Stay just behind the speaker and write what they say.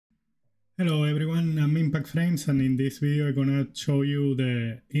Hello everyone, I'm Impact Frames, and in this video I'm gonna show you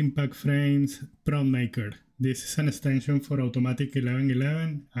the Impact Frames prompt maker. This is an extension for Automatic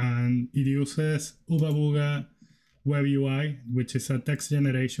 1111 and it uses Oobabooga Web UI, which is a text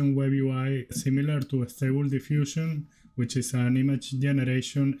generation web UI similar to Stable Diffusion, which is an image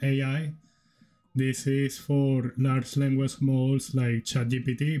generation AI. This is for large language models like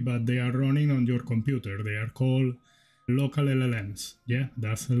ChatGPT, but they are running on your computer. They are called local LLMs. Yeah,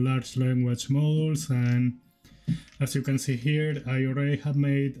 that's a large language models, and as you can see here, I already have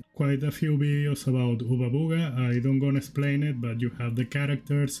made quite a few videos about Oobabooga. I don't gonna explain it, but you have the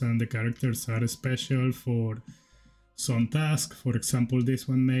characters, and the characters are special for some tasks. For example, this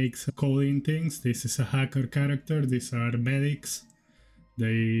one makes coding things. This is a hacker character. These are medics.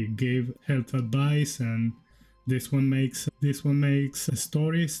 They give health advice, and this one makes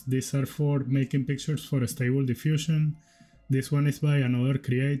stories. These are for making pictures for a Stable Diffusion. This one is by another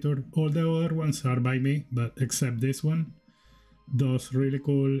creator. All the other ones are by me, but except this one does really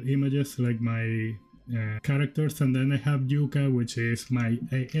cool images like my characters. And then I have Yuka, which is my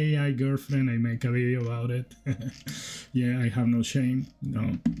AI girlfriend. I make a video about it. Yeah, I have no shame.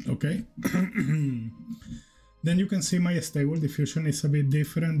 No, okay. Then you can see my Stable Diffusion is a bit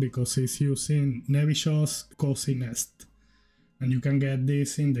different because it's using Moebius CozyNest. And you can get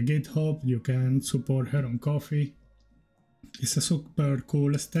this in the GitHub. You can support her on Coffee. It's a super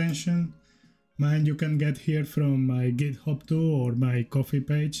cool extension. Mine you can get here from my GitHub too, or my Coffee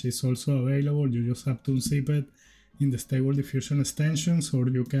page is also available. You just have to unzip it in the Stable Diffusion extensions, or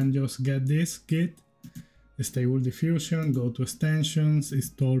you can just get this Git, Stable Diffusion, go to extensions,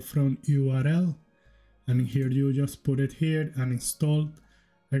 install from URL. And here you just put it here and install.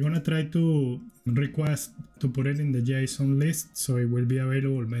 I'm gonna try to request to put it in the JSON list, so it will be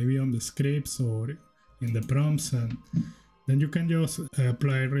available maybe on the scripts or in the prompts, and then you can just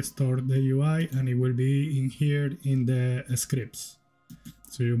apply restore the UI and it will be in here in the scripts.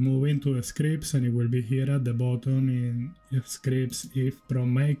 So you move into the scripts and it will be here at the bottom in scripts if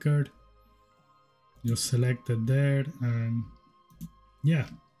prompt maker. Just select it there, and yeah.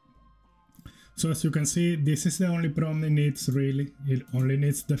 So as you can see, this is the only prompt it needs really. It only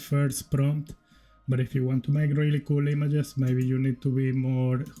needs the first prompt. But if you want to make really cool images, maybe you need to be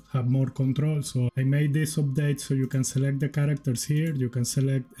have more control. So I made this update so you can select the characters here. You can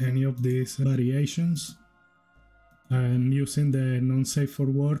select any of these variations. I'm using the non-safe for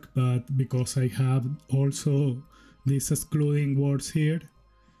work, but because I have also these excluding words here,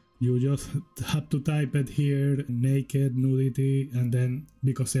 you just have to type it here, naked, nudity, and then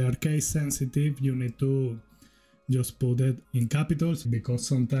because they are case sensitive, you need to just put it in capitals, because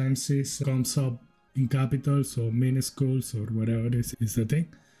sometimes it comes up in capitals or minuscules or whatever is the thing.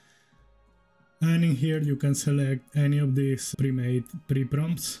 And in here you can select any of these pre-made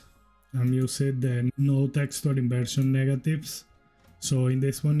pre-prompts. I'm using the no text or inversion negatives. So in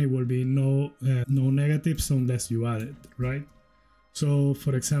this one it will be no negatives unless you add it, right? So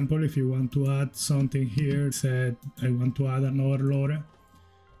for example, if you want to add something here, said I want to add another LoRA,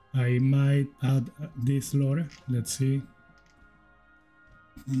 I might add this LoRA. Let's see.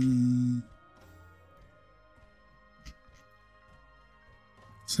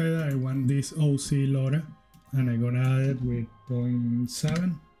 Say that I want this OC LoRA and I'm gonna add it with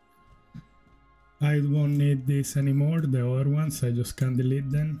 0.7. I won't need this anymore, the other ones, I just can delete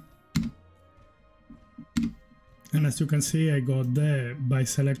them. And as you can see, I got by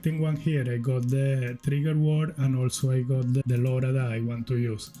selecting one here, I got the trigger word, and also I got the LoRA that I want to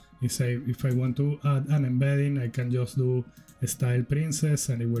use. If I want to add an embedding, I can just do style princess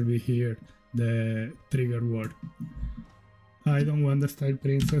and it will be here, the trigger word. I don't want the style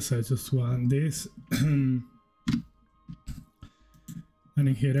princess, I just want this. And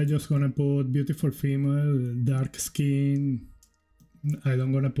in here I just gonna put beautiful female, dark skin. I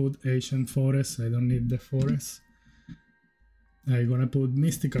don't gonna put Asian forest, I don't need the forest. I'm gonna put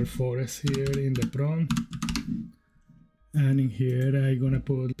mystical forest here in the prompt, and in here I'm gonna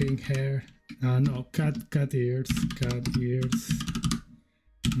put pink hair. No, cat ears, cat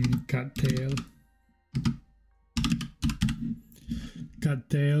tail. Cat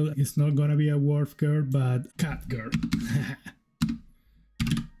tail is not gonna be a wolf girl, but cat girl.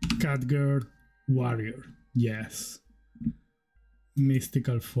 Cat girl warrior, yes.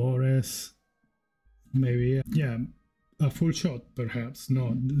 Mystical forest, maybe, yeah. A full shot, perhaps.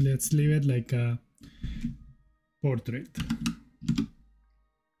 No, let's leave it like a portrait.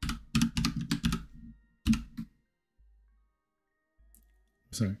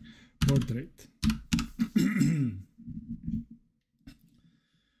 Sorry, portrait.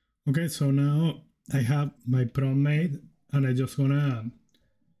 Okay, so now I have my prompt made, and I just gonna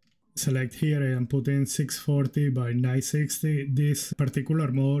select here, I am putting 640 by 960. This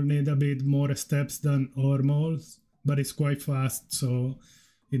particular mold need a bit more steps than other molds, but it's quite fast, so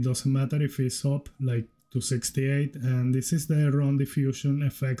it doesn't matter if it's up like to 68. And this is the RunDiffusion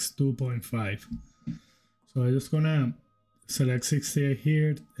FX 2.5. So I'm just gonna select 68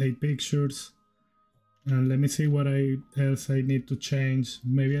 here, 8 pictures, and let me see what else I need to change.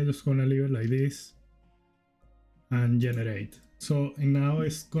 Maybe I'm just gonna leave it like this and generate. So now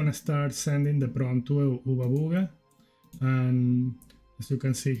it's gonna start sending the prompt to Oobabooga, and as you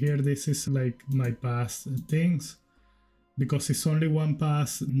can see here, this is like my past things. Because it's only one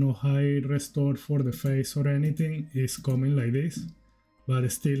pass, no high restore for the face or anything, it's coming like this.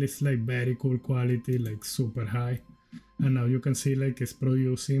 But still it's like very cool quality, like super high. And now you can see like it's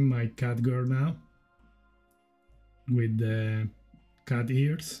producing my cat girl now with the cat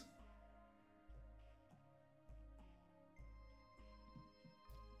ears.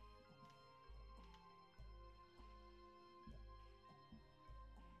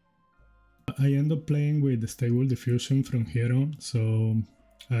 I end up playing with the stable diffusion from here on, so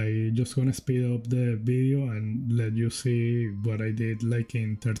I just gonna speed up the video and let you see what I did like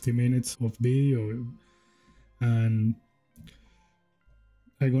in 30 minutes of video. And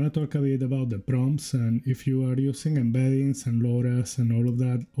I'm gonna talk a bit about the prompts, and if you are using embeddings and LoRAs and all of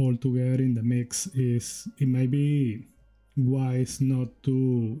that all together in the mix, it might be wise not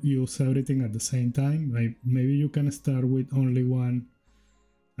to use everything at the same time. Like maybe you can start with only one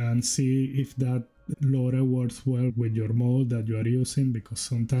and see if that LoRA works well with your mode that you are using, because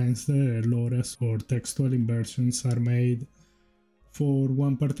sometimes the LoRAs or textual inversions are made for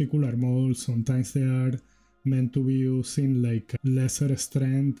one particular mode. Sometimes they are meant to be using like lesser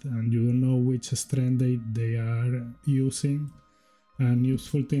strength and you don't know which strength they are using. And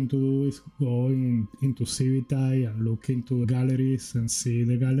useful thing to do is go into CVTI and look into galleries and see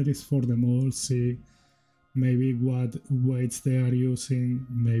the galleries for the mode, see maybe what weights they are using,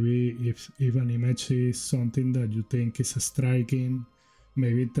 maybe if an image is something that you think is striking,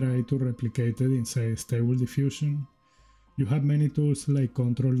 maybe try to replicate it inside stable diffusion. You have many tools like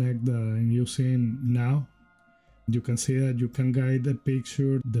Control X that I'm using now. You can see that you can guide the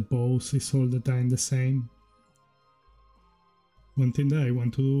picture, the pose is all the time the same. One thing that I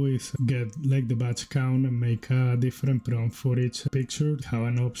want to do is get like the batch count and make a different prompt for each picture. Have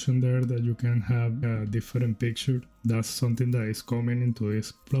an option there that you can have a different picture. That's something that is coming into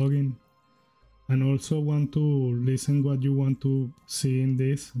this plugin. And also want to listen what you want to see in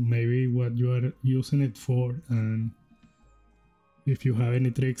this, maybe what you are using it for, and if you have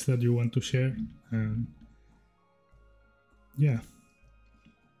any tricks that you want to share. And yeah.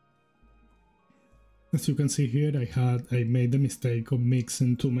 As you can see here, I made the mistake of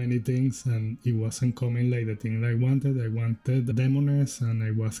mixing too many things and it wasn't coming like the thing I wanted. I wanted the demoness and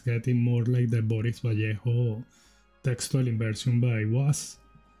I was getting more like the Boris Vallejo textual inversion by Was.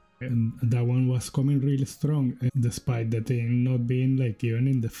 And that one was coming really strong, despite the thing not being like even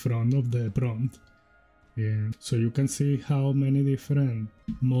in the front of the prompt. Yeah. So you can see how many different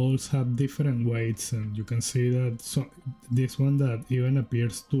molds have different weights, and you can see that this one that even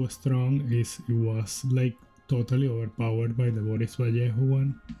appears too strong it was like totally overpowered by the Boris Vallejo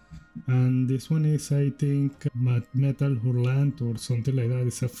one. And this one is, I think, Métal Hurlant or something like that.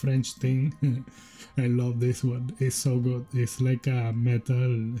 It's a French thing. I love this one. It's so good. It's like a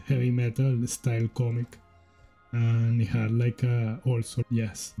metal, heavy metal style comic. And it had like also,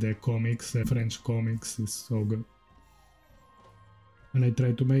 yes, the comics, French comics is so good. And I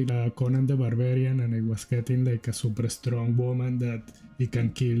tried to make a Conan the Barbarian and I was getting like a super strong woman that he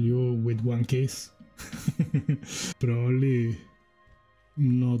can kill you with one kiss. Probably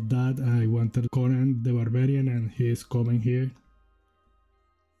not that. I wanted Conan the Barbarian and he is coming here.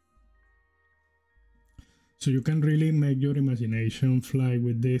 So you can really make your imagination fly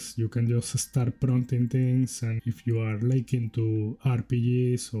with this. You can just start prompting things, and if you are like into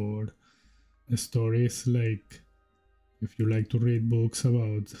RPGs or stories, like if you like to read books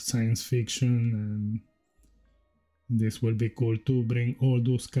about science fiction, and this will be cool to bring all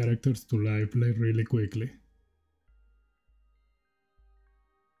those characters to life like really quickly.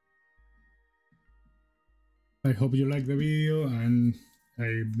 I hope you like the video, and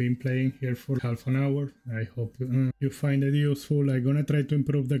I've been playing here for half an hour. I hope you find it useful. I'm gonna try to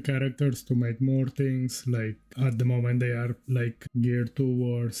improve the characters to make more things. Like at the moment they are like geared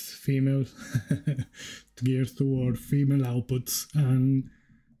towards female, geared toward female outputs, and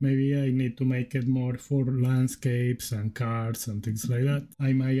maybe I need to make it more for landscapes and cars and things like that.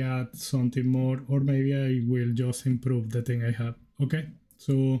 I might add something more, or maybe I will just improve the thing I have. Okay,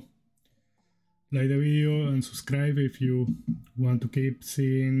 so like the video and subscribe if you want to keep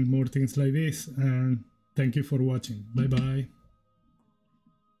seeing more things like this, and thank you for watching. Bye bye.